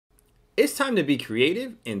It's time to be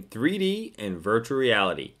creative in 3D and virtual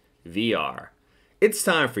reality, VR. It's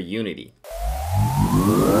time for Unity.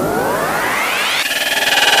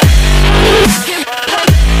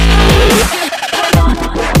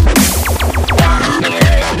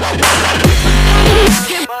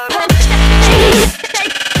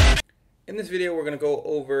 In this video, we're going to go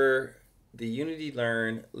over the Unity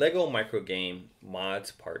Learn Lego Microgame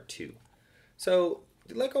Mods Part 2. So,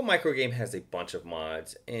 the Lego Microgame has a bunch of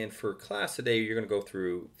mods, and for class today, you're going to go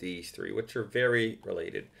through these three, which are very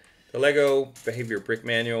related. The Lego Behavior Brick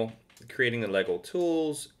Manual, creating the Lego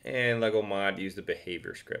tools, and Lego Mod use the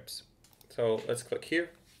behavior scripts. So, let's click here.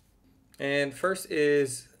 And first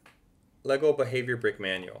is Lego Behavior Brick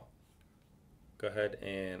Manual. Go ahead,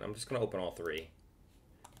 and I'm just going to open all three.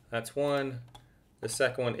 That's one. The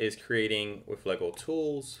second one is creating with Lego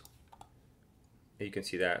tools. You can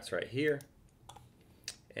see that's right here.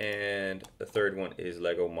 And the third one is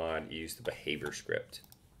Lego Mod use the behavior script.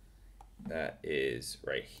 That is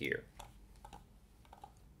right here.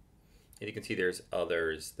 And you can see there's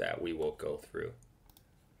others that we will go through.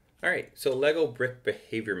 All right, so Lego Brick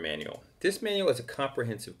Behavior Manual. This manual is a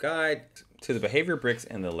comprehensive guide to the behavior bricks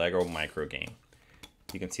and the Lego Microgame.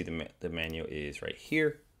 You can see the manual is right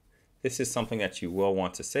here. This is something that you will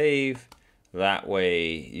want to save. That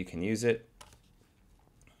way you can use it.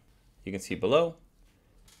 You can see below.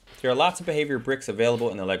 There are lots of behavior bricks available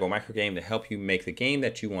in the Lego Microgame to help you make the game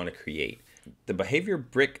that you want to create. The Behavior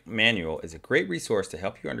Brick Manual is a great resource to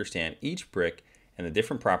help you understand each brick and the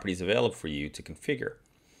different properties available for you to configure.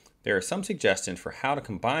 There are some suggestions for how to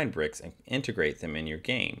combine bricks and integrate them in your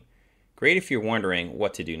game. Great if you're wondering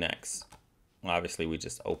what to do next. Well, obviously, we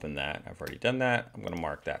just opened that. I've already done that. I'm going to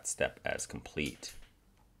mark that step as complete.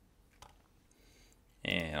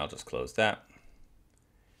 And I'll just close that.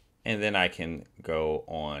 And then I can go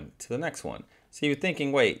on to the next one. So you're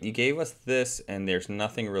thinking, wait, you gave us this and there's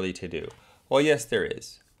nothing really to do. Well, yes, there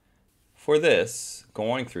is. For this,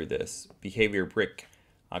 going through this, Behavior Brick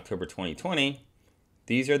October 2020,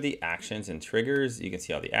 these are the actions and triggers. You can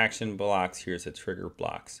see all the action blocks. Here's the trigger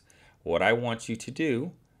blocks. What I want you to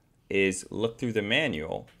do is look through the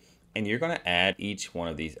manual, and you're going to add each one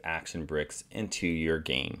of these action bricks into your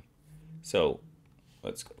game. So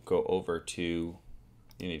let's go over to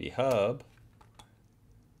Unity Hub,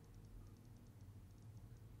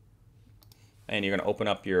 and you're going to open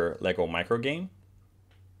up your Lego Microgame.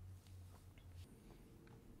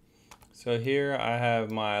 So here I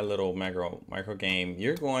have my little microgame.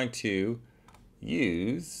 You're going to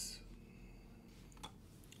use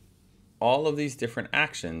all of these different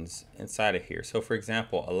actions inside of here. So for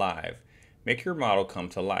example, alive, make your model come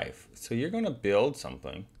to life. So you're going to build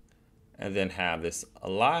something and then have this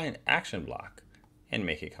align action block and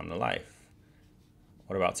make it come to life.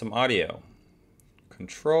 What about some audio?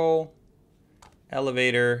 Control,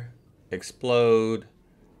 elevator, explode,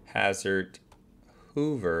 hazard,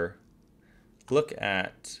 hoover, look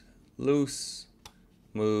at, loose,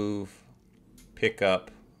 move, pick up,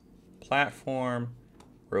 platform,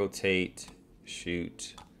 rotate,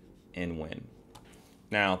 shoot, and win.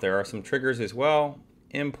 Now there are some triggers as well.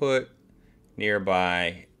 Input,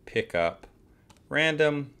 nearby, pick up,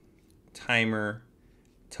 random, timer,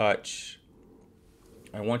 touch.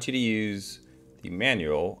 I want you to use the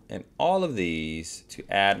manual and all of these to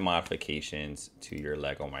add modifications to your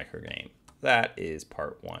Lego Microgame. That is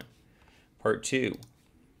part one. Part two,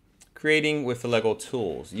 creating with the Lego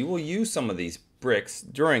tools. You will use some of these bricks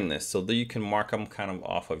during this so that you can mark them kind of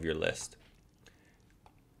off of your list.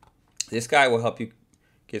 This guide will help you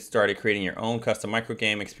get started creating your own custom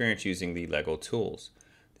microgame experience using the Lego tools.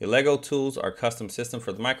 The Lego tools are custom system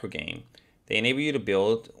for the microgame. They enable you to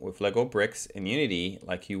build with Lego bricks in Unity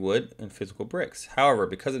like you would in physical bricks. However,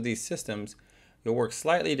 because of these systems, you'll work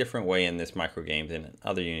slightly different way in this microgame than in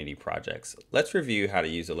other Unity projects. Let's review how to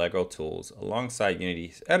use the Lego tools alongside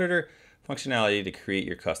Unity's editor functionality to create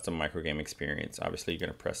your custom microgame experience. Obviously, you're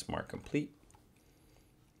going to press Mark Complete.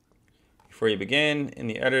 Before you begin, in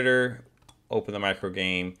the editor, open the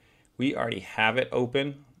microgame. We already have it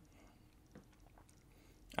open.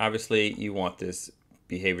 Obviously, you want this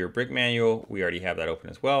Behavior Brick Manual. We already have that open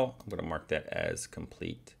as well. I'm going to mark that as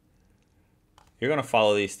complete. You're going to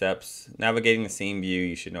follow these steps. Navigating the scene view,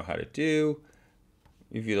 you should know how to do.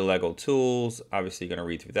 Review the Lego tools. Obviously, you're going to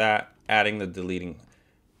read through that. Adding the deleting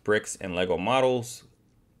bricks and Lego models,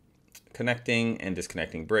 connecting and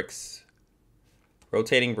disconnecting bricks,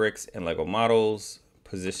 rotating bricks and Lego models,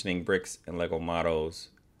 positioning bricks and Lego models,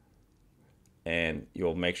 and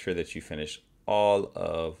you'll make sure that you finish all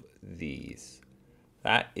of these.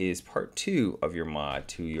 That is part 2 of your mod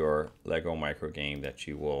to your Lego Microgame that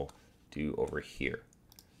you will do over here.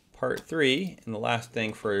 part 3 and the last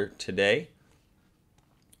thing for today.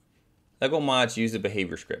 LEGO mods use the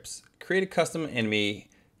behavior scripts. Create a custom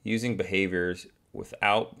enemy using behaviors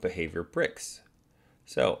without behavior bricks.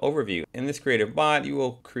 So overview, in this creative mod, you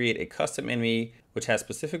will create a custom enemy which has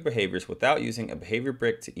specific behaviors without using a behavior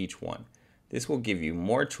brick to each one. This will give you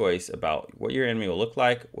more choice about what your enemy will look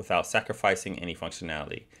like without sacrificing any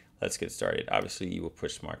functionality. Let's get started. Obviously, you will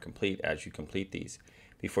push Smart Complete as you complete these.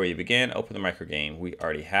 Before you begin, open the microgame. We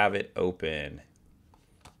already have it open.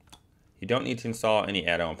 You don't need to install any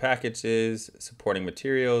add-on packages, supporting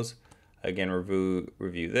materials. Again,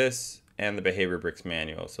 review this and the behavior bricks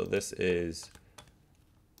manual. So this is,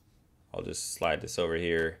 I'll just slide this over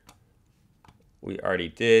here. We already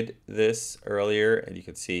did this earlier, and you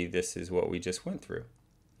can see this is what we just went through.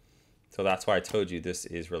 So that's why I told you this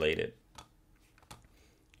is related.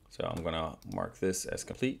 So I'm gonna mark this as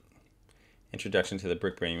complete. Introduction to the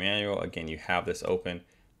brick building manual. Again, you have this open.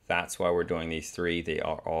 That's why we're doing these 3. They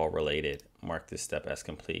are all related. Mark this step as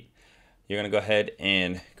complete. You're gonna go ahead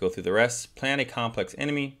and go through the rest. Plan a complex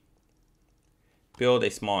enemy. Build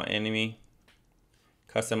a small enemy.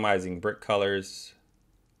 Customizing brick colors.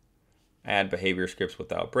 Add behavior scripts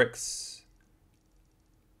without bricks.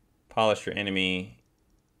 Polish your enemy.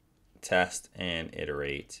 Test and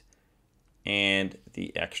iterate. And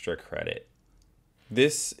the extra credit.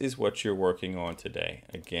 This is what you're working on today.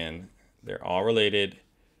 Again, they're all related.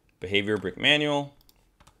 Behavior brick manual,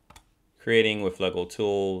 creating with LEGO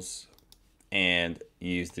tools, and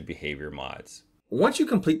use the behavior mods. Once you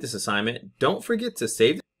complete this assignment, don't forget to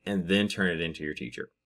save it and then turn it into your teacher.